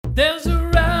There's a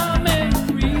rhyme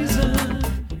and reason.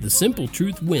 The simple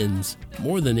truth wins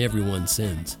more than everyone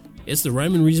sins. It's the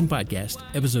Rhyme and Reason Podcast,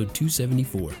 episode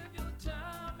 274.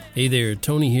 Hey there,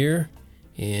 Tony here,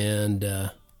 and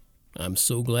I'm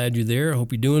so glad you're there. I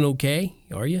hope you're doing okay.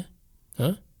 Are you?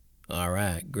 Huh? All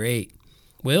right, great.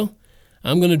 Well,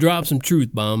 I'm going to drop some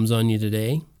truth bombs on you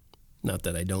today. Not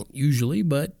that I don't usually,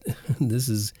 but this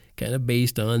is kind of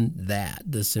based on that,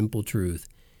 the simple truth.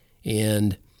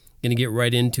 And I'm going to get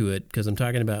right into it because I'm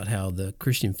talking about how the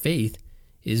Christian faith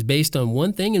is based on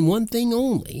one thing and one thing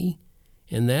only,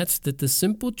 and that's that the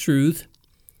simple truth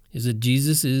is that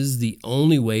Jesus is the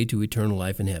only way to eternal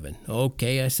life in heaven.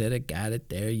 Okay, I said it, got it,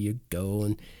 there you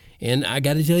go. And I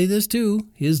got to tell you this too,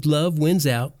 his love wins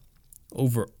out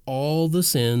over all the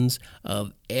sins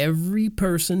of every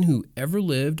person who ever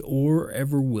lived or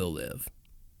ever will live.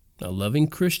 A loving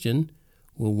Christian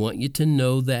will want you to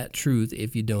know that truth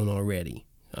if you don't already.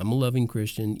 I'm a loving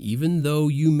Christian, even though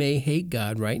you may hate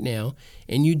God right now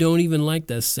and you don't even like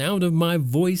the sound of my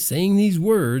voice saying these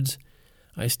words,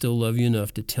 I still love you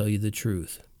enough to tell you the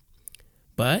truth.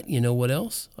 But you know what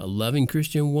else? A loving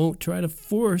Christian won't try to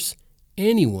force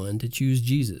anyone to choose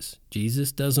Jesus.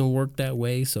 Jesus doesn't work that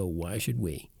way, so why should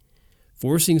we?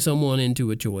 Forcing someone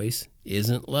into a choice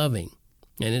isn't loving,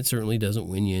 and it certainly doesn't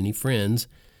win you any friends.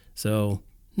 So,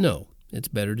 no, it's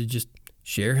better to just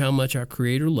share how much our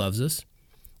Creator loves us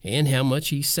and how much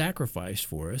He sacrificed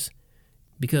for us,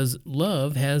 because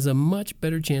love has a much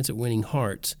better chance at winning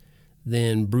hearts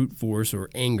than brute force or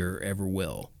anger ever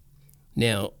will.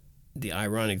 Now, the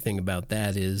ironic thing about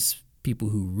that is people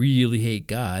who really hate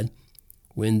God,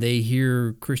 when they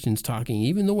hear Christians talking,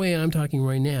 even the way I'm talking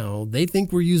right now, they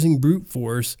think we're using brute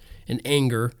force and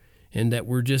anger and that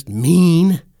we're just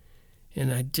mean.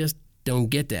 And I just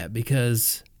don't get that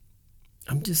because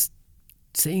I'm just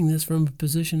saying this from a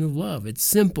position of love. It's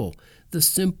simple. The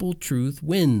simple truth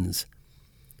wins.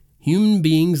 Human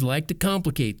beings like to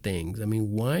complicate things. I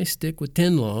mean, why stick with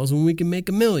 10 laws when we can make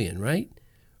 1,000,000, right?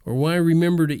 Or why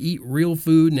remember to eat real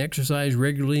food and exercise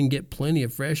regularly and get plenty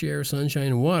of fresh air, sunshine,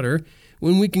 and water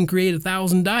when we can create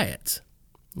 1,000 diets?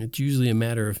 It's usually a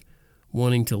matter of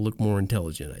wanting to look more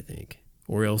intelligent, I think.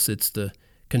 Or else it's the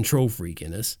control freak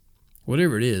in us.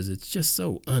 Whatever it is, it's just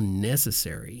so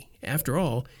unnecessary. After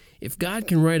all, if God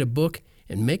can write a book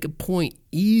and make a point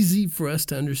easy for us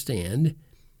to understand,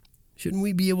 shouldn't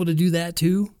we be able to do that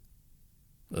too?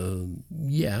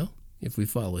 Yeah, if we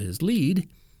follow His lead.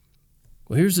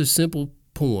 Well, here's a simple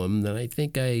poem that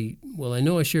I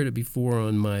know I shared it before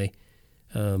on my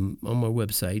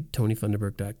website,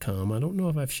 TonyFunderburk.com. I don't know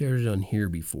if I've shared it on here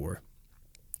before,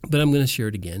 but I'm going to share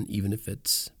it again, even if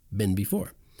it's been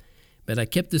before. But I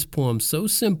kept this poem so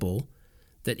simple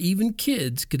that even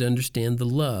kids could understand the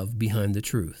love behind the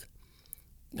truth.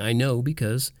 I know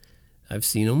because I've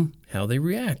seen them, how they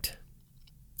react.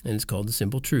 And it's called The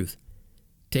Simple Truth.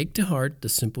 Take to heart the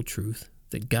simple truth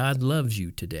that God loves you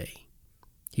today.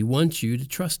 He wants you to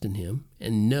trust in Him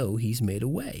and know He's made a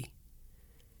way.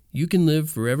 You can live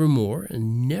forevermore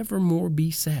and never more be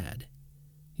sad.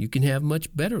 You can have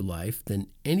much better life than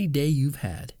any day you've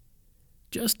had.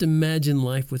 Just imagine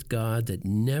life with God that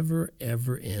never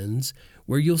ever ends,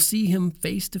 where you'll see Him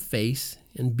face to face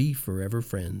and be forever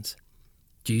friends.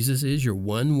 Jesus is your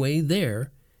one way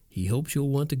there. He hopes you'll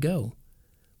want to go.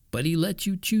 But He lets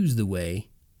you choose the way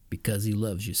because He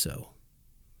loves you so.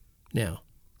 Now,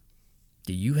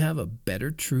 do you have a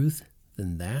better truth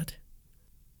than that?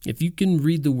 If you can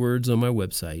read the words on my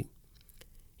website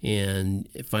and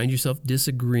find yourself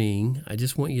disagreeing, I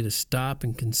just want you to stop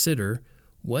and consider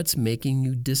what's making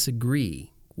you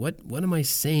disagree. What am I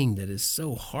saying that is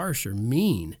so harsh or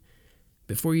mean?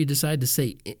 Before you decide to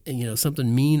say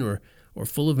something mean or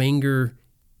full of anger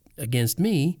against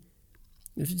me,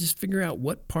 you just figure out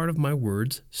what part of my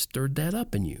words stirred that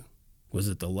up in you. Was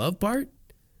it the love part?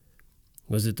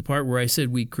 Was it the part where I said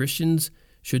we Christians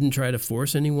shouldn't try to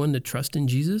force anyone to trust in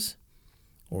Jesus?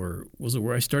 Or was it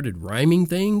where I started rhyming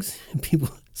things?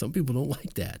 Some people don't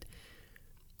like that.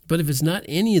 But if it's not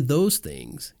any of those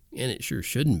things, and it sure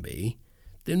shouldn't be,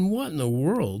 then what in the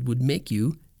world would make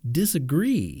you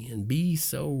disagree and be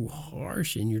so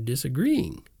harsh in your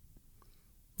disagreeing?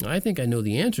 I think I know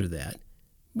the answer to that,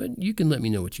 but you can let me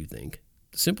know what you think.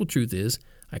 The simple truth is,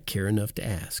 I care enough to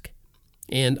ask.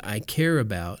 And I care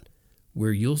about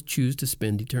where you'll choose to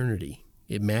spend eternity.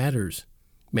 It matters.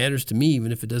 Matters to me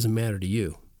even if it doesn't matter to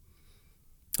you.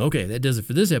 Okay, that does it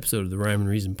for this episode of the Rhyme and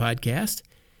Reason Podcast.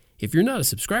 If you're not a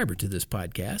subscriber to this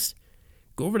podcast,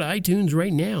 go over to iTunes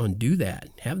right now and do that.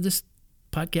 Have this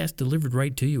podcast delivered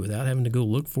right to you without having to go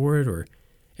look for it or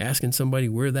asking somebody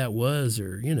where that was,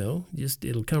 or, just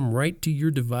it'll come right to your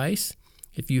device.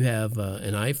 If you have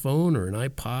an iPhone or an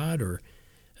iPod or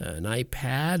an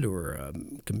iPad or a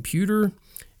computer,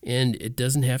 and it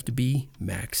doesn't have to be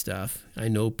Mac stuff. I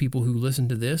know people who listen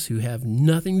to this who have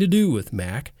nothing to do with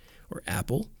Mac or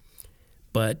Apple,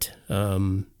 but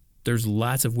there's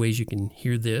lots of ways you can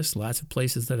hear this, lots of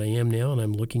places that I am now, and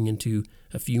I'm looking into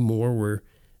a few more where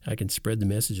I can spread the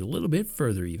message a little bit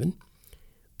further even.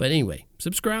 But anyway,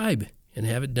 subscribe and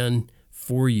have it done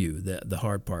for you, the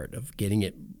hard part of getting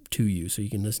it to you so you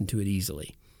can listen to it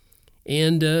easily.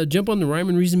 And jump on the Rhyme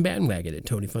and Reason bandwagon at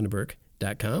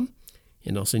TonyFunderburk.com,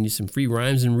 and I'll send you some free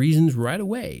rhymes and reasons right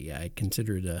away. I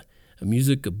consider it a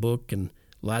music, a book, and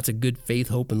lots of good faith,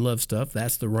 hope, and love stuff.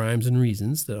 That's the rhymes and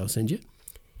reasons that I'll send you.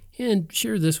 And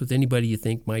share this with anybody you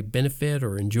think might benefit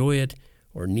or enjoy it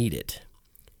or need it.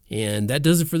 And that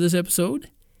does it for this episode.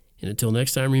 And until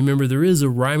next time, remember there is a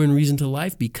rhyme and reason to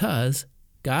life because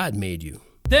God made you.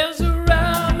 There's a